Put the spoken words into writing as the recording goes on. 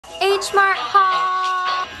HMart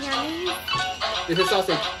haul! Yummy. This is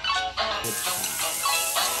sausage.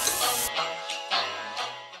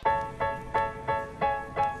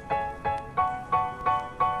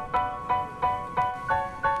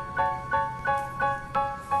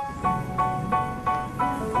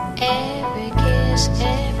 Every kiss,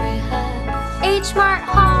 every hug. HMart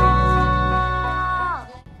haul!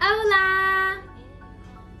 Hola!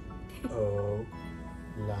 Hola.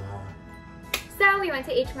 So we went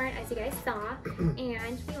to HMart, as you guys saw, and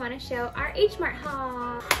we want to show our HMart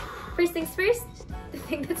haul. First things first, the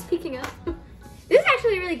thing that's peeking up. This is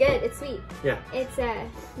actually really good. It's sweet. Yeah. It's a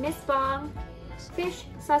Miss Bong fish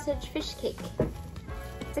sausage fish cake.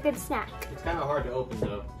 It's a good snack. It's kind of hard to open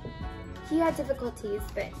though. He had difficulties,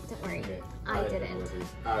 but don't worry, Okay. I didn't.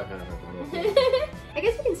 I I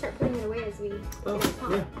guess we can start putting it away as we Oh, get it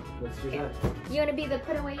hot. yeah. Let's do that. You want to be the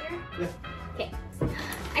put away here? Yeah. Okay.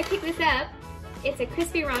 I picked this up. It's a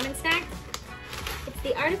crispy ramen snack. It's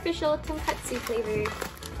the artificial tonkatsu flavor.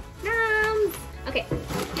 Yum! Okay,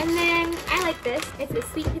 and then I like this. It's a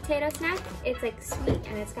sweet potato snack. It's like sweet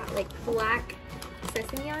and it's got like black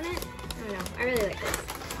sesame on it. I don't know. I really like this.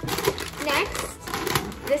 Next,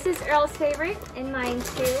 this is Earl's favorite and mine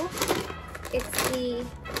too. It's the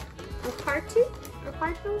Rapartu.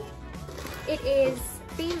 It is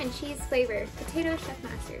cream and cheese flavor. Potato Chef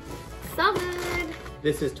Master. So good.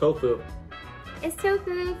 This is tofu. It's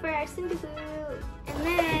tofu for our sundubu. And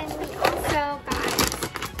then we also got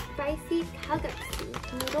spicy kalguksu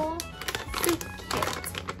noodle soup kit.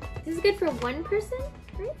 This is good for one person,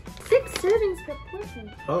 right? 6 servings per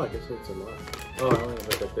portion. Oh, I guess it's a lot. Oh, I only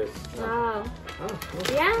look at this. Wow. Oh,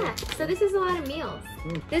 Yeah, so this is a lot of meals.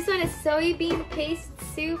 Mm. This one is soybean paste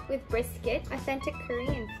soup with brisket, authentic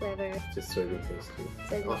Korean flavor. Just soybean paste too. Soybean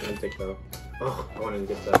paste. Authentic though. Oh, I want to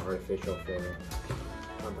get the artificial flavor.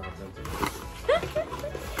 Not the authentic.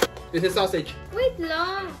 This is sausage. Wait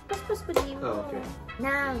lang. Oh, okay.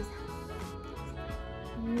 Now.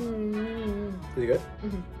 Mmm. Is it good?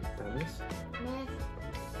 Mm-hmm. Nice.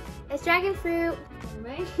 It's dragon fruit.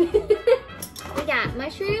 Right? We got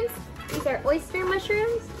mushrooms. These are oyster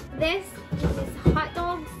mushrooms. This is hot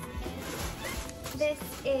dogs. This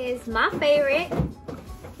is my favorite,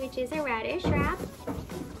 which is a radish wrap.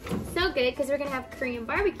 So good because we're gonna have Korean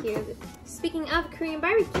barbecue. Speaking of Korean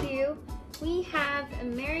barbecue, we have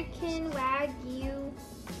American Wagyu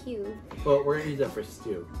cube. Well, we're gonna use that for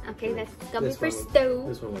stew. Okay, that's gonna be This for one stew.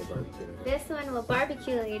 This one will barbecue. This one will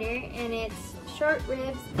barbecue later, and it's short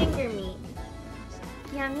ribs finger meat.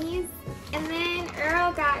 Yummies. And then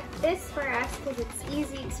Earl got this for us because it's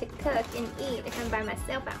easy to cook and eat if I'm by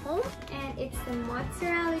myself at home. And it's the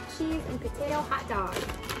mozzarella cheese and potato hot dog.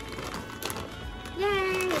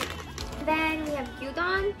 Yay! Then we have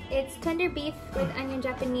gyudon. It's tender beef with onion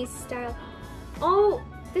Japanese style. Oh,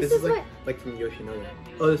 this is what like from Yoshinoya.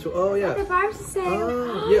 Oh, this one. Oh yeah. the bar sale.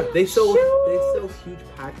 Oh yeah. They sell huge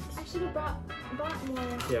packs. I should have bought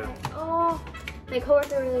more. Yeah. Oh, my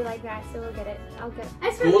coworker really liked that, so we'll get it. I'll get it.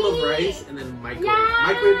 That's for Bowl me. of rice and then microwave. Yeah.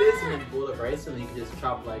 Microwave this and then bowl of rice, and then you can just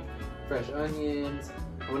chop like fresh onions.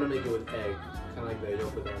 I want to make it with egg, kind of like the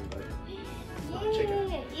yolk with chicken.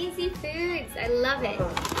 Yeah, easy foods. I love it.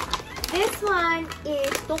 This one is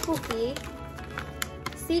tteokbokki,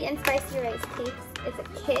 sweet and spicy rice cakes. It's a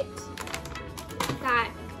kit. Got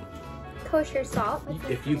kosher salt.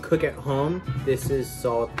 If you cook at home, this is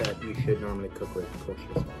salt that you should normally cook with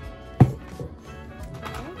kosher salt.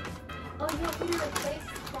 Oh, you want me to replace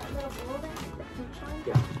that little bowl there?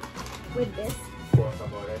 Yeah. With this? For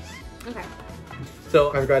favores. Okay.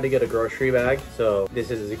 So I forgot to get a grocery bag, so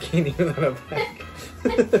this is a zucchini without a bag.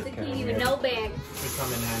 Zucchini with no bag. They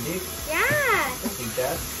come in handy. Yeah. I think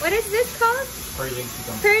that. What is this called? Persian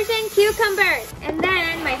cucumber. Persian cucumbers. And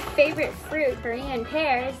then my favorite fruit, Korean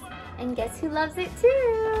pears. And guess who loves it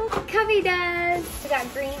too? Cubby does. We got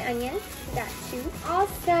green onions. We got 2.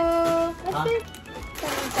 Also, what's it?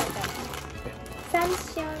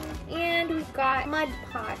 Samsung. And we've got mud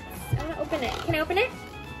pots. I'm gonna open it. Can I open it?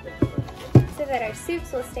 So that our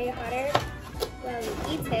soups will stay hotter while we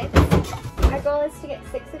eat it. Our goal is to get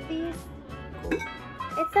 6 of these.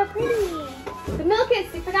 It's so pretty. The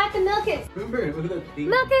Milkus. We forgot the Milkus. Remember, look at that thing.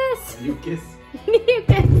 Milkus. Mucus.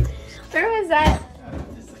 Mucus. Where was that?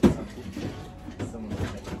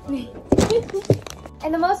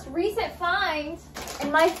 And the most recent find,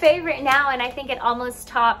 and my favorite now, and I think it almost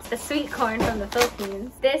tops the sweet corn from the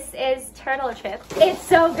Philippines. This is turtle chips. It's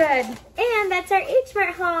so good. And that's our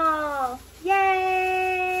HMart haul.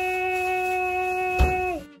 Yay!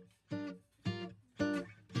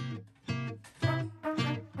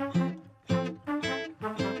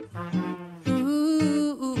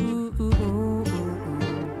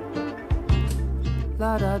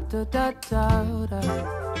 La da da da da da.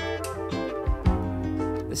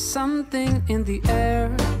 There's something in the air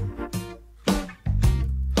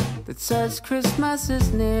that says Christmas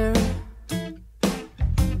is near.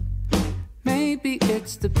 Maybe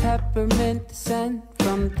it's the peppermint scent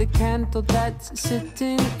from the candle that's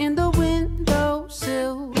sitting in the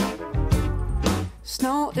windowsill.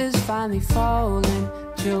 Snow is finally falling,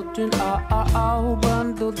 children are all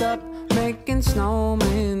bundled up, making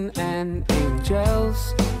snowmen and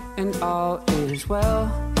angels, and all is well.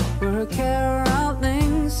 We're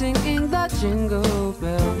caroling, singing the jingle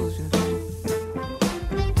bells.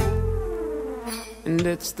 And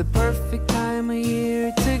it's the perfect time of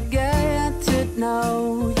year to get to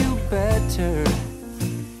know you better.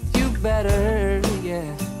 You better,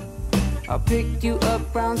 yeah. I'll pick you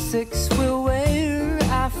up round 6. We'll wear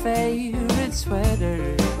our favorite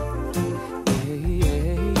sweater. Yeah,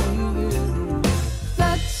 yeah, yeah.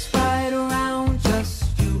 Let's ride around,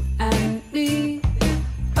 just you and me.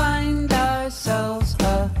 Find ourselves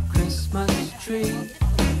a Christmas tree.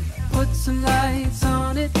 Put some lights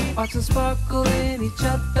on it, watch them sparkle in each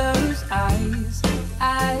other's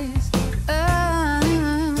eyes.